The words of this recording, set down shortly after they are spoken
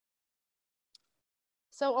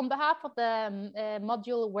So on behalf of the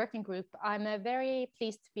module working group, I'm very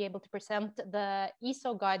pleased to be able to present the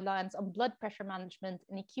ESO guidelines on blood pressure management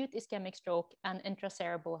in acute ischemic stroke and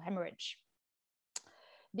intracerebral hemorrhage.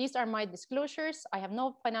 These are my disclosures. I have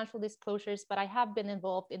no financial disclosures, but I have been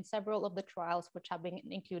involved in several of the trials which have been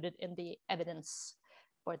included in the evidence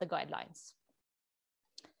for the guidelines.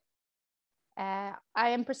 I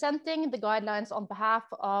am presenting the guidelines on behalf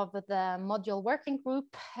of the module working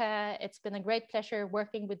group. It's been a great pleasure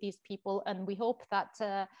working with these people, and we hope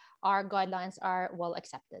that our guidelines are well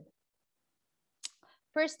accepted.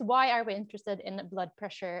 First, why are we interested in blood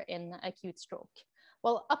pressure in acute stroke?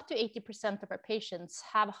 Well, up to 80% of our patients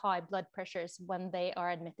have high blood pressures when they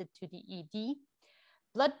are admitted to the ED.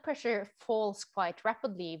 Blood pressure falls quite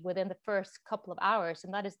rapidly within the first couple of hours,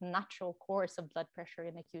 and that is the natural course of blood pressure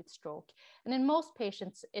in acute stroke. And in most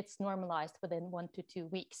patients, it's normalized within 1 to 2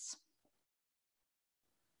 weeks.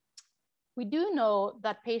 We do know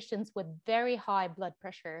that patients with very high blood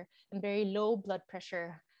pressure and very low blood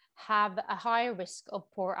pressure have a higher risk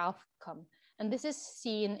of poor outcome. And this is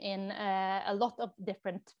seen in a lot of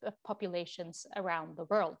different populations around the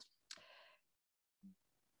world.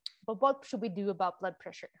 But what should we do about blood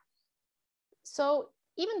pressure? So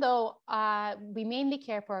even though we mainly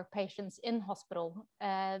care for our patients in hospital,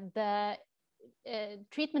 the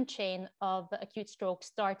treatment chain of acute stroke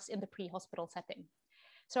starts in the pre-hospital setting.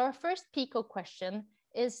 So our first PICO question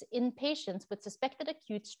is, in patients with suspected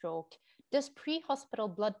acute stroke, does pre-hospital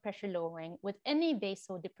blood pressure lowering with any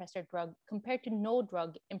vasodepressor drug compared to no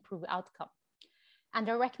drug improve outcome? And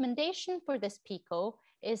our recommendation for this PICO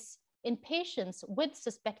is, in patients with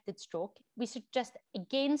suspected stroke, we suggest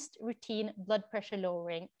against routine blood pressure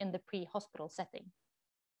lowering in the pre-hospital setting.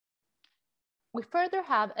 We further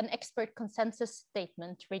have an expert consensus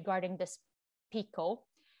statement regarding this PICO,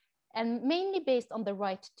 and mainly based on the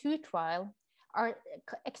RIGHT-2 trial, our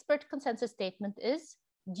expert consensus statement is,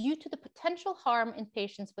 due to the potential harm in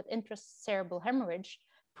patients with intracerebral hemorrhage,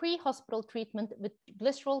 pre-hospital treatment with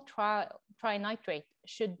glycerol trinitrate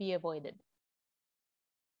should be avoided.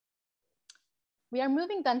 We are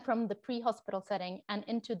moving then from the pre-hospital setting and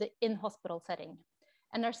into the in-hospital setting.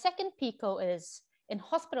 And our second PICO is, in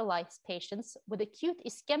hospitalized patients with acute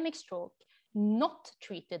ischemic stroke not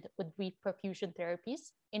treated with reperfusion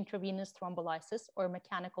therapies, intravenous thrombolysis, or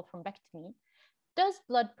mechanical thrombectomy, does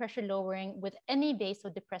blood pressure lowering with any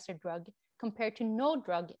vasodepressor drug compared to no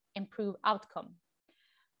drug improve outcome?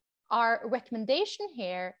 Our recommendation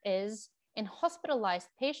here is, in hospitalized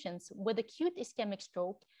patients with acute ischemic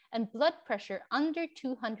stroke and blood pressure under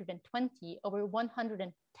 220 over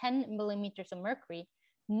 110 millimeters of mercury,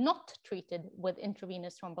 not treated with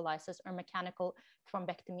intravenous thrombolysis or mechanical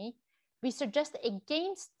thrombectomy, we suggest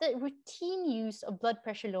against the routine use of blood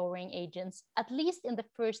pressure lowering agents, at least in the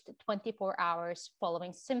first 24 hours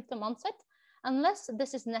following symptom onset, unless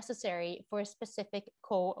this is necessary for a specific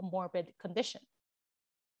comorbid condition.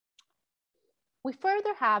 We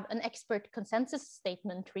further have an expert consensus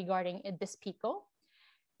statement regarding this PICO,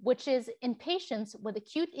 which is, in patients with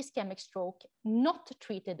acute ischemic stroke not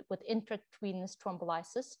treated with intravenous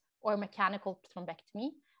thrombolysis or mechanical thrombectomy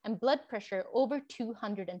and blood pressure over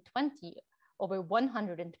 220 over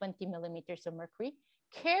 120 millimeters of mercury,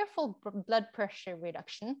 careful blood pressure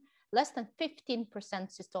reduction, less than 15%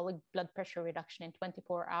 systolic blood pressure reduction in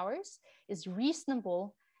 24 hours is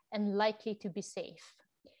reasonable and likely to be safe.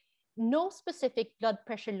 No specific blood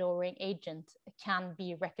pressure lowering agent can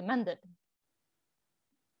be recommended.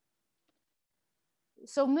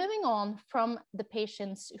 So moving on from the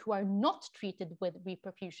patients who are not treated with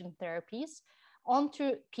reperfusion therapies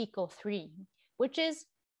onto PICO 3, which is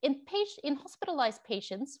in hospitalized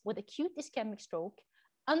patients with acute ischemic stroke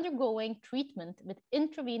undergoing treatment with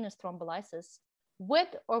intravenous thrombolysis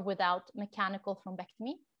with or without mechanical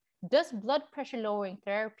thrombectomy, does blood pressure lowering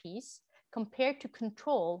therapies compared to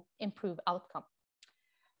control improve outcome?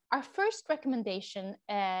 Our first recommendation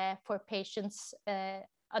for patients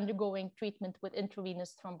undergoing treatment with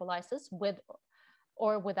intravenous thrombolysis with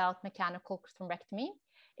or without mechanical thrombectomy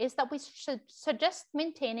is that we should suggest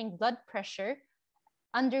maintaining blood pressure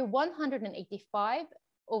under 185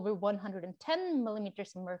 over 110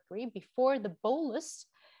 millimeters of mercury before the bolus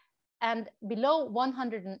and below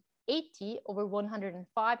 180 over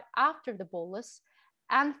 105 after the bolus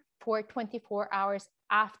and for 24 hours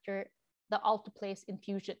after the alteplase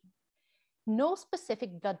infusion. No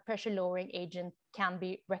specific blood pressure lowering agent can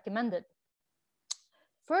be recommended.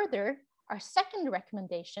 Further, our second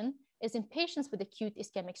recommendation is in patients with acute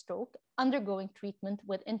ischemic stroke undergoing treatment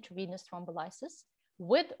with intravenous thrombolysis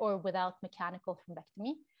with or without mechanical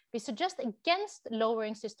thrombectomy. We suggest against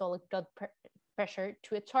lowering systolic blood pressure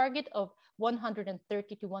to a target of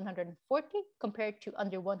 130 to 140 compared to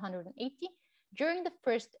under 180 during the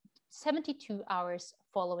first 72 hours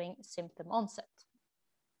following symptom onset.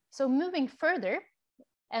 So moving further,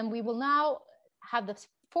 and we will now have the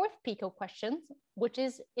fourth PICO question, which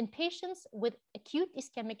is in patients with acute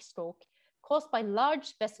ischemic stroke caused by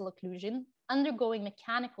large vessel occlusion undergoing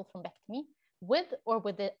mechanical thrombectomy with or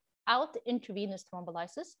without intravenous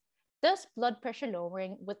thrombolysis, does blood pressure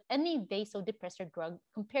lowering with any vasodepressor drug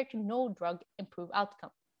compared to no drug improve outcome?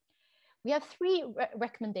 We have three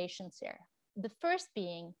recommendations here. The first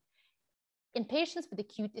being, in patients with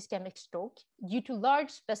acute ischemic stroke due to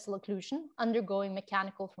large vessel occlusion undergoing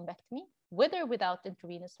mechanical thrombectomy, with or without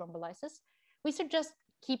intravenous thrombolysis, we suggest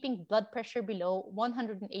keeping blood pressure below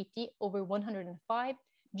 180/105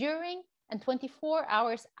 during and 24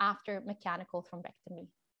 hours after mechanical thrombectomy.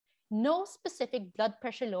 No specific blood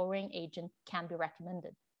pressure lowering agent can be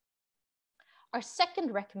recommended. Our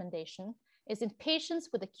second recommendation is in patients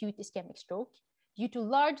with acute ischemic stroke due to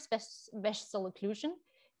large vessel occlusion,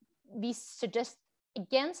 we suggest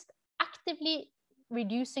against actively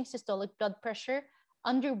reducing systolic blood pressure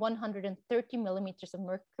under 130 millimeters of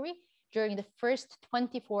mercury during the first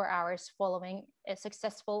 24 hours following a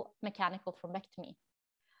successful mechanical thrombectomy.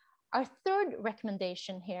 Our third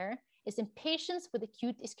recommendation here is in patients with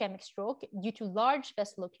acute ischemic stroke due to large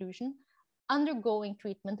vessel occlusion undergoing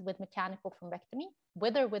treatment with mechanical thrombectomy,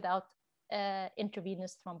 with or without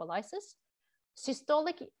intravenous thrombolysis,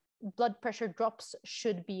 systolic blood pressure drops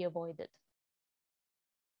should be avoided.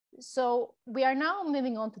 So we are now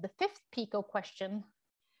moving on to the fifth PICO question,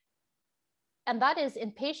 and that is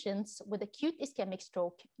in patients with acute ischemic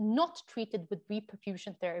stroke not treated with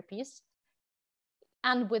reperfusion therapies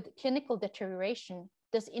and with clinical deterioration,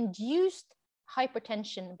 does induced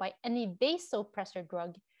hypertension by any vasopressor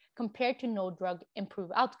drug compared to no drug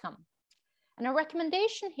improve outcome? And our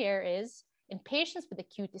recommendation here is in patients with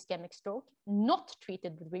acute ischemic stroke not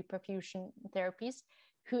treated with reperfusion therapies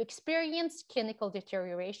who experience clinical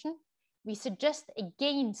deterioration, we suggest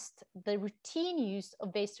against the routine use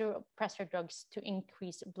of vasopressor drugs to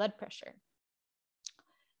increase blood pressure.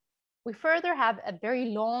 We further have a very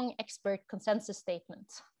long expert consensus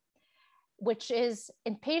statement, which is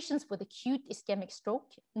in patients with acute ischemic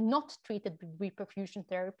stroke not treated with reperfusion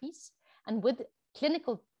therapies and with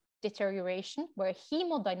clinical deterioration where a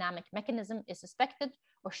hemodynamic mechanism is suspected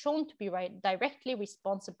or shown to be directly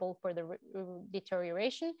responsible for the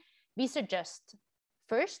deterioration, we suggest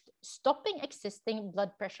first, stopping existing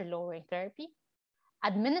blood pressure lowering therapy,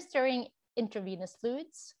 administering intravenous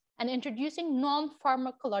fluids, and introducing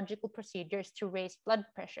non-pharmacological procedures to raise blood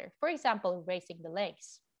pressure, for example, raising the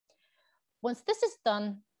legs. Once this is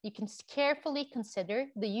done, you can carefully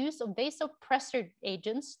consider the use of vasopressor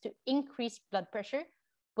agents to increase blood pressure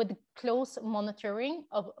with close monitoring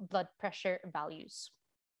of blood pressure values.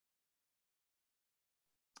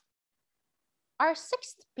 Our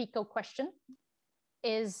sixth PICO question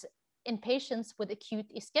is in patients with acute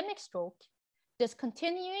ischemic stroke, does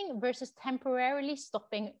continuing versus temporarily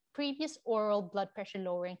stopping previous oral blood pressure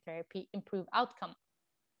lowering therapy improve outcome?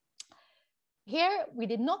 Here, we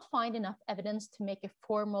did not find enough evidence to make a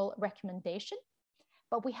formal recommendation,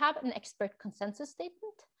 but we have an expert consensus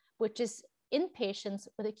statement, which is in patients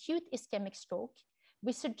with acute ischemic stroke,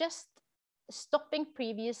 we suggest stopping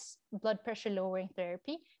previous blood pressure lowering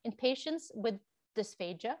therapy in patients with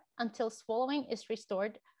dysphagia until swallowing is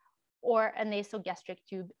restored or a nasogastric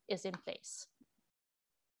tube is in place.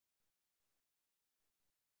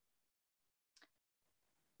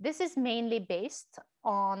 This is mainly based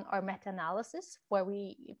on our meta-analysis where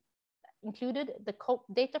we included the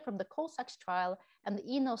data from the COSAX trial and the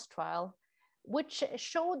ENOS trial, which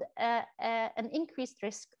showed an increased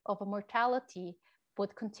risk of a mortality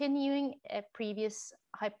with continuing a previous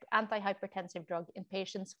antihypertensive drug in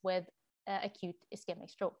patients with acute ischemic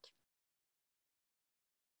stroke.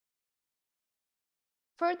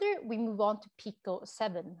 Further, we move on to PICO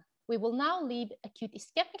 7. We will now leave acute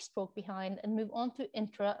ischemic stroke behind and move on to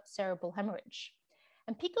intracerebral hemorrhage.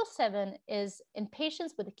 And PICO 7 is in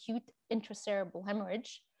patients with acute intracerebral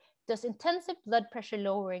hemorrhage, does intensive blood pressure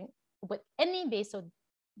lowering with any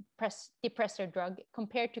vasodepressor drug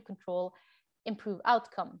compared to control improve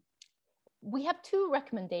outcome? We have two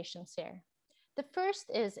recommendations here. The first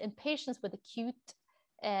is in patients with acute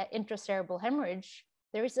intracerebral hemorrhage,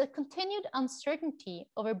 there is a continued uncertainty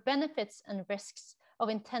over benefits and risks of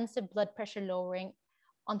intensive blood pressure lowering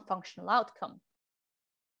on functional outcome.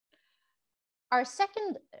 Our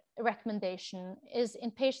second recommendation is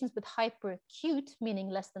in patients with hyperacute, meaning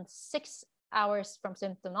less than 6 hours from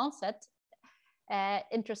symptom onset,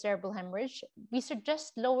 intracerebral hemorrhage, we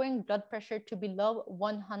suggest lowering blood pressure to below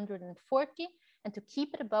 140 and to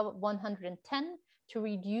keep it above 110 to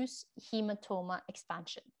reduce hematoma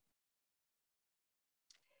expansion.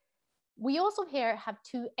 We also here have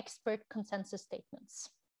two expert consensus statements.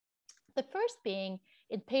 The first being,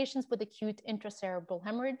 in patients with acute intracerebral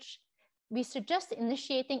hemorrhage, we suggest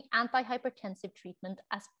initiating antihypertensive treatment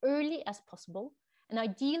as early as possible and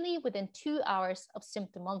ideally within 2 hours of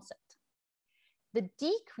symptom onset. The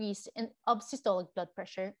decrease of systolic blood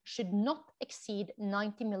pressure should not exceed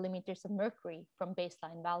 90 millimeters of mercury from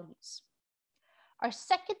baseline values. Our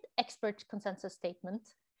second expert consensus statement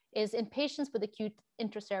is in patients with acute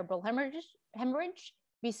intracerebral hemorrhage,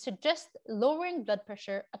 we suggest lowering blood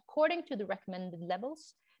pressure according to the recommended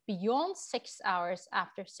levels beyond 6 hours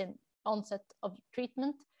after onset of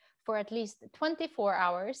treatment for at least 24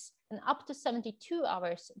 hours and up to 72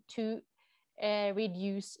 hours to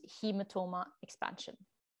reduce hematoma expansion.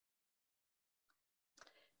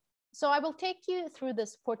 So I will take you through the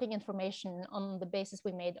supporting information on the basis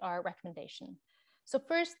we made our recommendation. So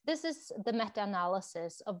first, this is the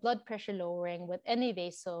meta-analysis of blood pressure lowering with any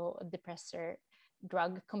vasodepressor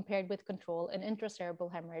drug compared with control in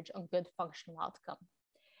intracerebral hemorrhage on good functional outcome.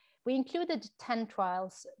 We included 10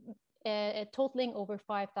 trials totaling over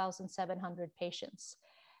 5,700 patients.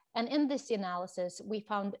 And in this analysis, we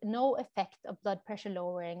found no effect of blood pressure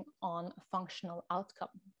lowering on functional outcome.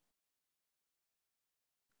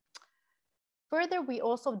 Further, we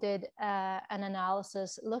also did an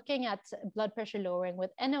analysis looking at blood pressure lowering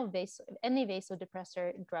with any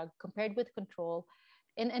vasodepressor drug compared with control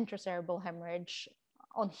in intracerebral hemorrhage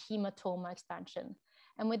on hematoma expansion.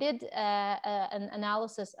 And we did an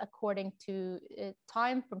analysis according to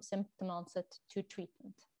time from symptom onset to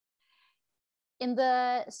treatment. In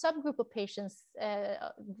the subgroup of patients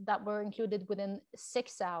that were included within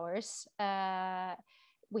 6 hours,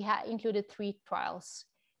 we included 3 trials: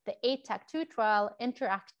 the ATAC2 trial,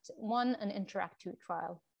 INTERACT1, and INTERACT2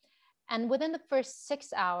 trial. And within the first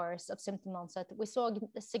 6 hours of symptom onset, we saw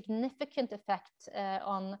a significant effect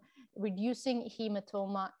on reducing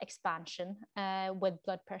hematoma expansion with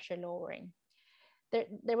blood pressure lowering.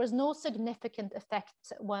 There was no significant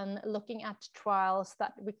effect when looking at trials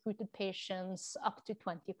that recruited patients up to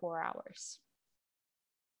 24 hours.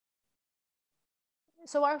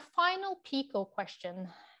 So our final PICO question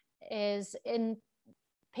is, in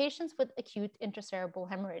patients with acute intracerebral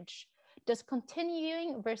hemorrhage, does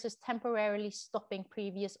continuing versus temporarily stopping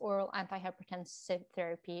previous oral antihypertensive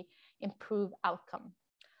therapy improve outcome?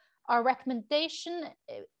 Our recommendation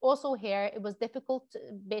also here, it was difficult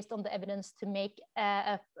based on the evidence to make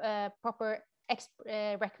a proper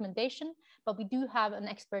recommendation, but we do have an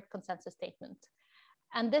expert consensus statement.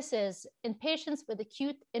 And this is, in patients with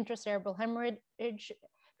acute intracerebral hemorrhage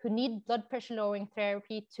who need blood pressure lowering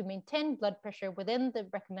therapy to maintain blood pressure within the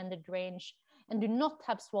recommended range and do not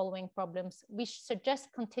have swallowing problems, we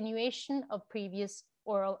suggest continuation of previous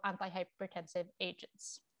oral antihypertensive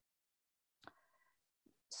agents.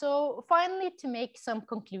 So finally, to make some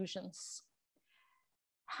conclusions.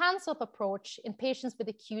 Hands-off approach in patients with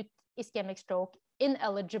acute ischemic stroke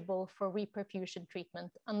ineligible for reperfusion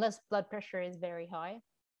treatment unless blood pressure is very high.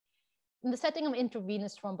 In the setting of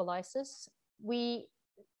intravenous thrombolysis, we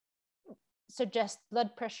suggest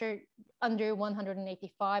blood pressure under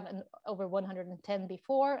 185 and over 110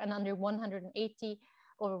 before, and under 180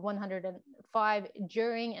 over 105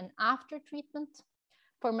 during and after treatment.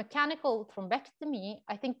 For mechanical thrombectomy,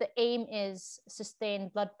 I think the aim is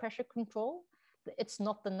sustained blood pressure control. It's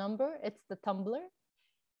not the number, it's the tumbler.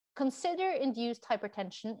 Consider induced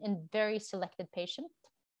hypertension in very selected patients.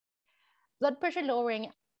 Blood pressure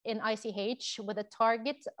lowering in ICH with a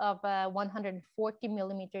target of 140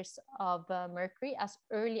 millimeters of mercury as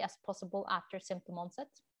early as possible after symptom onset.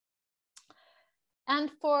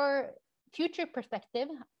 And for future perspective,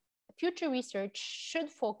 future research should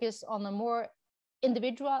focus on a more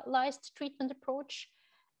individualized treatment approach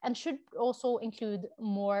and should also include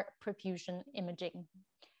more perfusion imaging.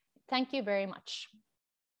 Thank you very much.